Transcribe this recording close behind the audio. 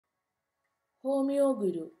Homoeo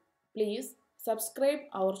Guru. Please subscribe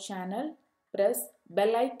our channel, press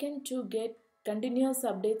bell icon to get continuous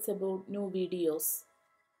updates about new videos.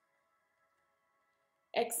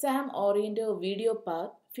 Exam oriented video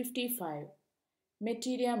part 55.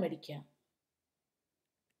 Materia Medica.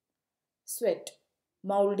 Sweat,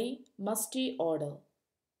 mouldy, musty odor.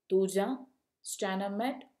 Tuja,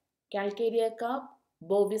 stanomet, calcarea carp,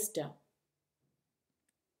 bovista.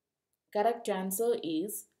 Correct answer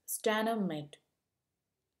is stanomet.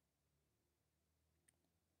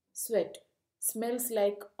 Sweat, smells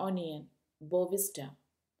like onion, bovista.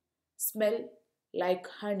 Smell like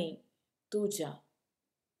honey, tuja.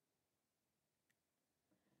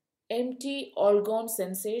 Empty organ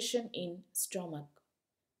sensation in stomach.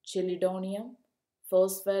 Chelidonium,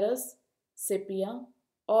 phosphorus, sepia,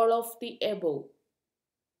 all of the above.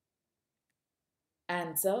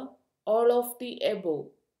 Answer, all of the above.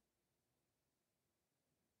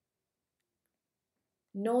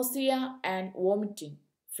 Nausea and vomiting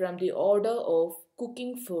from the odor of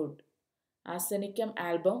cooking food. Arsenicum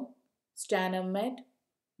album, stanomet,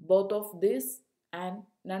 both of these and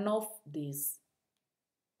none of these.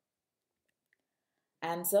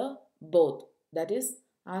 Answer, both, that is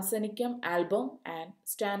Arsenicum album and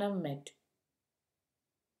stanomet.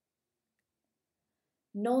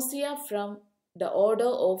 Nausea from the odor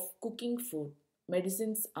of cooking food.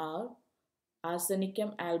 Medicines are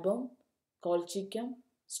Arsenicum album, colchicum,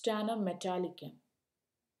 stannum metallicum.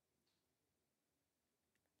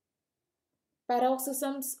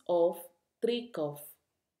 Paroxysms of 3 cough.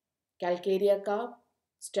 Calcarea carp,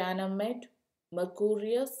 stanomet,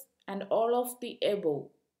 mercurius and all of the above.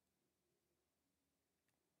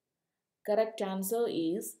 Correct answer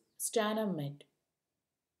is stanomet.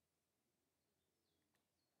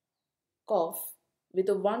 Cough with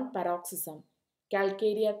 1 paroxysm,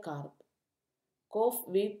 calcarea carp. Cough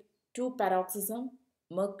with 2 paroxysm,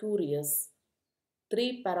 mercurius.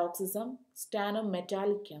 3 paroxysm, stannum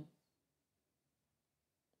metallicum.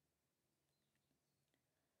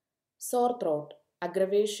 Sore throat,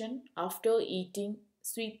 aggravation after eating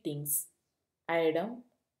sweet things. Iodine,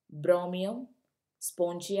 bromium,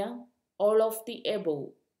 spongia, all of the above.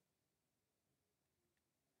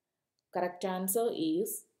 Correct answer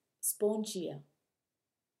is spongia.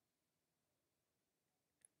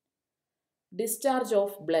 Discharge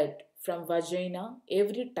of blood from vagina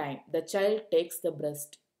every time the child takes the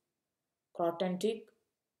breast. Crotantic,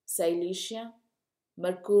 silicea,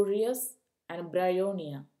 mercurius and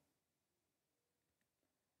bryonia.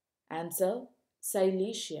 Answer,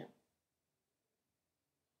 silicea.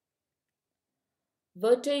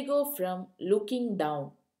 Vertigo from looking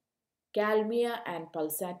down. Calmia and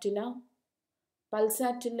pulsatilla,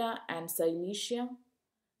 pulsatilla and silicea,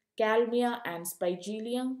 calmia and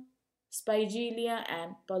spigelia, spigelia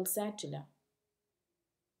and pulsatilla.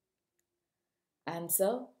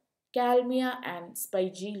 Answer, calmia and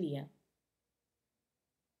spigelia.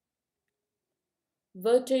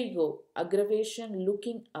 Vertigo, aggravation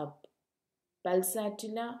looking up,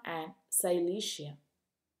 pulsatilla and silicea.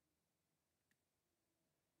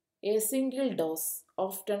 A single dose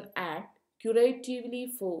often act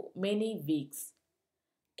curatively for many weeks.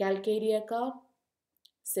 Calcarea carp,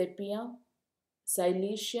 sepia,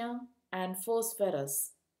 silicea and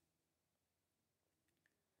phosphorus.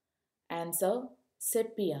 Answer,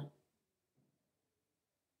 sepia.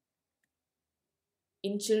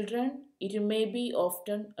 In children, it may be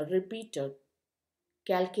often repeated.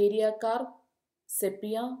 Calcarea carp,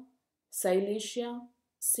 sepia, silicea,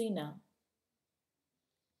 sina.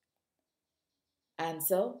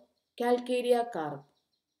 Answer, calcarea carp.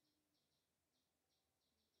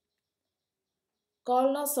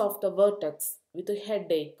 Coldness of the vertex with a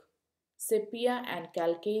headache. Sepia and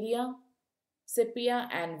calcarea, sepia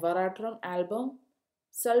and veratrum album,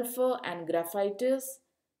 sulphur and graphitis,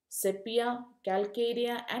 sepia,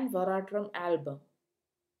 calcarea and veratrum album.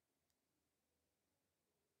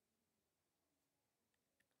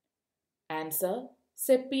 Answer,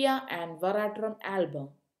 sepia and veratrum album.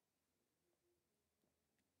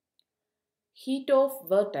 Heat of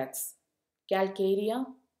vertex, calcarea,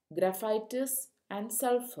 graphitis and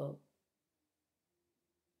sulphur.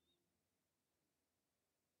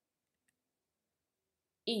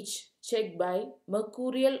 Each checked by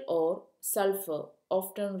mercurial or sulphur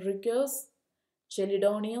often recurs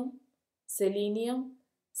chelidonium, selenium,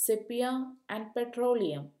 sepia and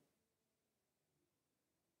petroleum.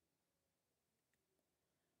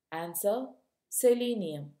 Answer,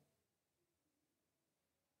 selenium.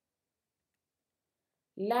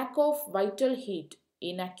 Lack of vital heat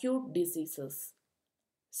in acute diseases.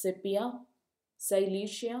 Sepia,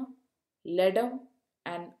 silicea, ledum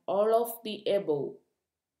and all of the above.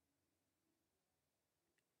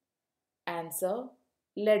 Answer: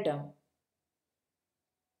 Ledum.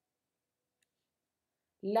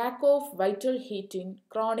 Lack of vital heat in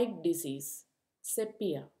chronic disease.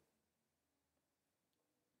 Sepia.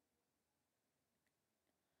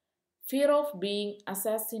 Fear of being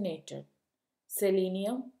assassinated.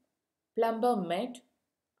 Selenium, plumber met,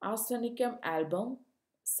 arsenicum album,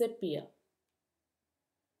 sepia.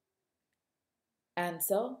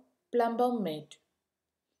 Answer: plumber met.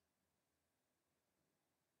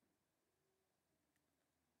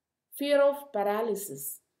 Fear of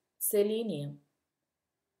paralysis. Selenium.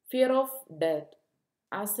 Fear of death.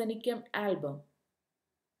 Arsenicum album.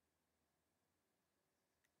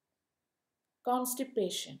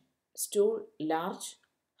 Constipation. Stool large,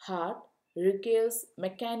 hard, requires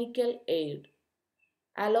mechanical aid.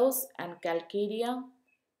 Aloes and calcarea.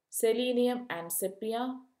 Selenium and sepia.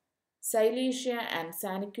 Silesia and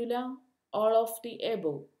sanicula. All of the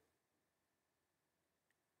above.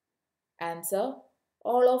 Answer: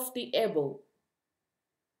 all of the above.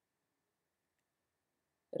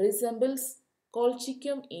 Resembles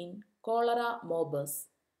colchicum in cholera morbus.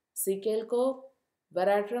 Cecal core,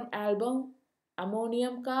 veratrum album,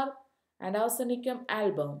 ammonium carb, and arsenicum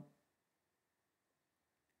album.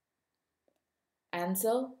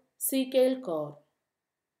 Answer: cecal core.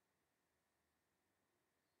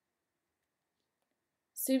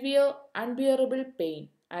 Severe unbearable pain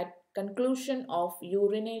at conclusion of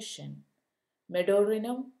urination.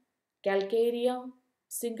 Medorinum, calcarea,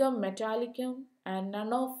 Singum metallicum, and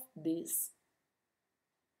none of these.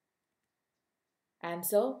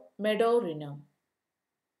 Answer: medorinum.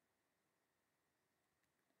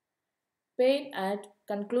 Pain at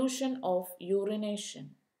conclusion of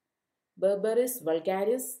urination. Berberis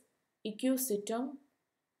vulgaris, equisitum,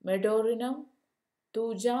 medorinum,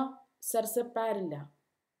 thuja, sarsaparilla.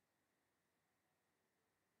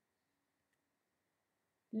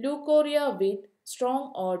 Leucorrhea with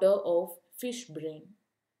strong odor of fish brain.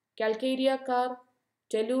 Calcarea carp,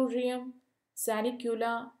 tellurium,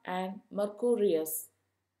 sanicula, and mercurius.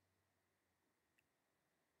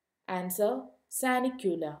 Answer: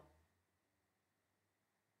 sanicula.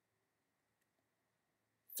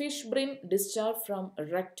 Fish brain discharge from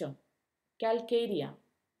rectum. Calcarea.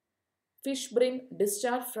 Fish brain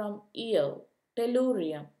discharge from ear.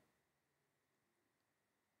 Tellurium.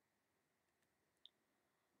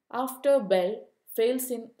 After bell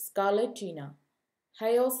fails in scarlatina.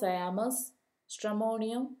 Hyoscyamus,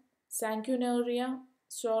 stramonium, sanguinaria,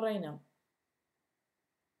 sorinum.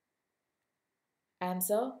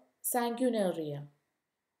 Answer: sanguinaria.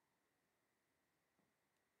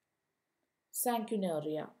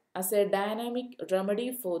 Sanguinaria as a dynamic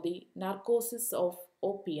remedy for the narcosis of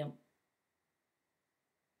opium.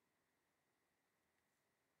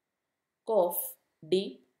 Cough,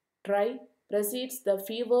 deep, dry, precedes the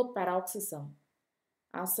fever paroxysm.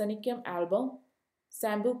 Arsenicum album,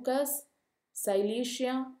 sambucus,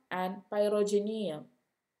 silesia, and pyrogenium.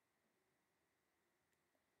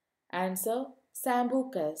 Answer: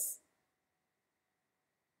 sambucus.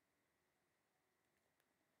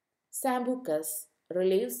 Sambucus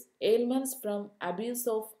relieves ailments from abuse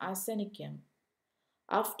of arsenicum.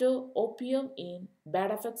 After opium in bad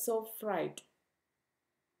effects of fright.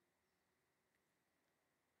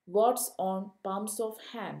 Warts on palms of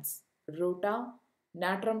hands. Ruta,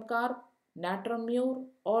 natrum carp, natrum mure,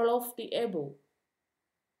 all of the above.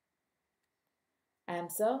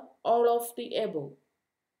 Answer: all of the above.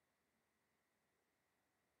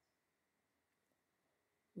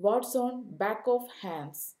 Warts on back of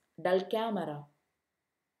hands. Dulcamera.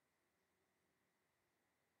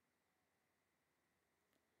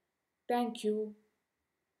 Thank you.